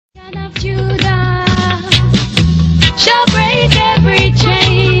of Judah shall break every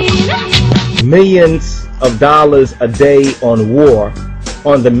chain. Millions of dollars a day on war,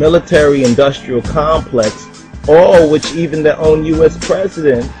 on the military-industrial complex, all which even their own U.S.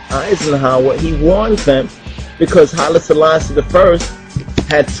 President, Eisenhower, he warned them because Haile Selassie I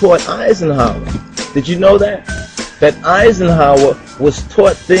had taught Eisenhower. Did you know that? That Eisenhower was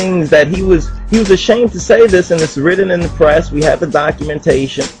taught things that he was ashamed to say this, and it's written in the press. We have the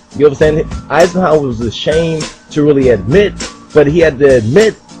documentation. You understand? Eisenhower was ashamed to really admit, but he had to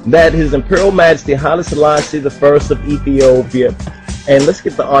admit that His Imperial Majesty Haile Selassie I of Ethiopia, and let's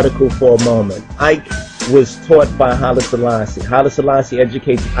get the article for a moment. Ike was taught by Haile Selassie. Haile Selassie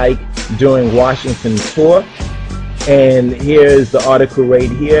educates Ike during Washington's tour, and here's the article right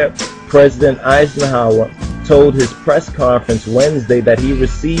here. President Eisenhower told his press conference Wednesday that he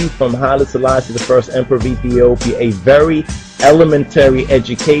received from Haile Selassie I, Emperor of Ethiopia, a very elementary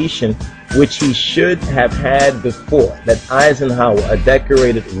education which he should have had before. That Eisenhower, a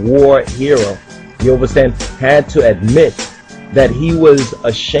decorated war hero, you understand, had to admit that he was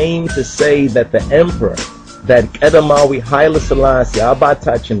ashamed to say that the emperor, that Kedamawi Haile Selassie, Abba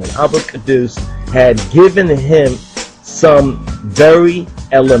Tachin and Abba Kadus, had given him some very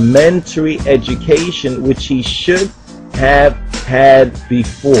elementary education which he should have had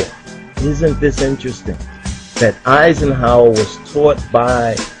before. Isn't this interesting? That Eisenhower was taught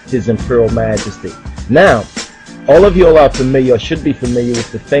by His Imperial Majesty. Now, all of you all are familiar, or should be familiar,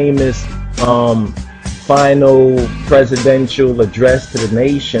 with the famous final presidential address to the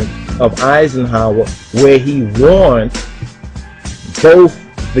nation of Eisenhower, where he warned both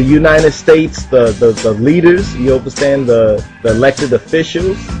the United States, the leaders, you understand, the elected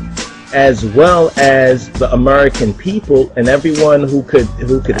officials, as well as the American people and everyone who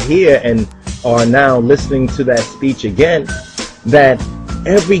could hear and are now listening to that speech again, that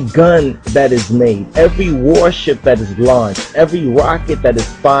every gun that is made, every warship that is launched, every rocket that is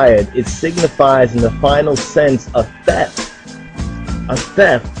fired, it signifies in the final sense a theft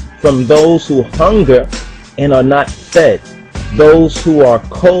from those who hunger and are not fed, those who are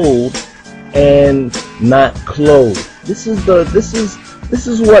cold and not clothed. This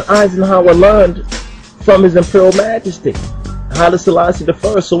is what Eisenhower learned from His Imperial Majesty Haile Selassie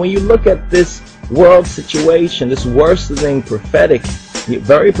I. So when you look at this world situation, this worsening prophetic,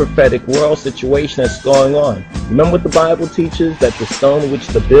 very prophetic world situation that's going on, remember what the Bible teaches, that the stone which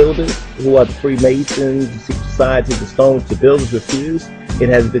the builders, who are the Freemasons, the secret society, the stone which the builders refused, it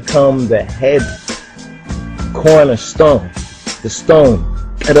has become the head cornerstone. The stone,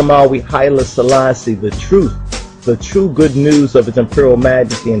 Edamawi Haile Selassie, the true good news of His Imperial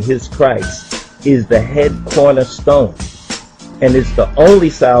Majesty and His Christ, is the head cornerstone. And it's the only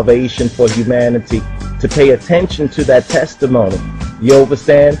salvation for humanity, to pay attention to that testimony, you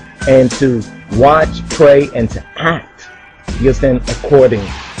understand, and to watch, pray, and to act, you understand, accordingly.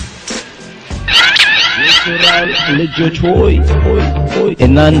 ልጆች ሆይ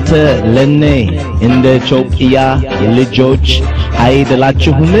እናንተ ለኔ እንደ ኢትዮጵያ የልጆች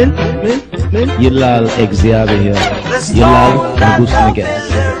አይደላችሁምን? ይላል እግዚአብሔር፣ ይላል ንጉሥ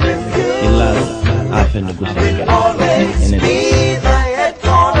ነገሥት፣ ይላል አፈ ንጉሥ ነገሥት።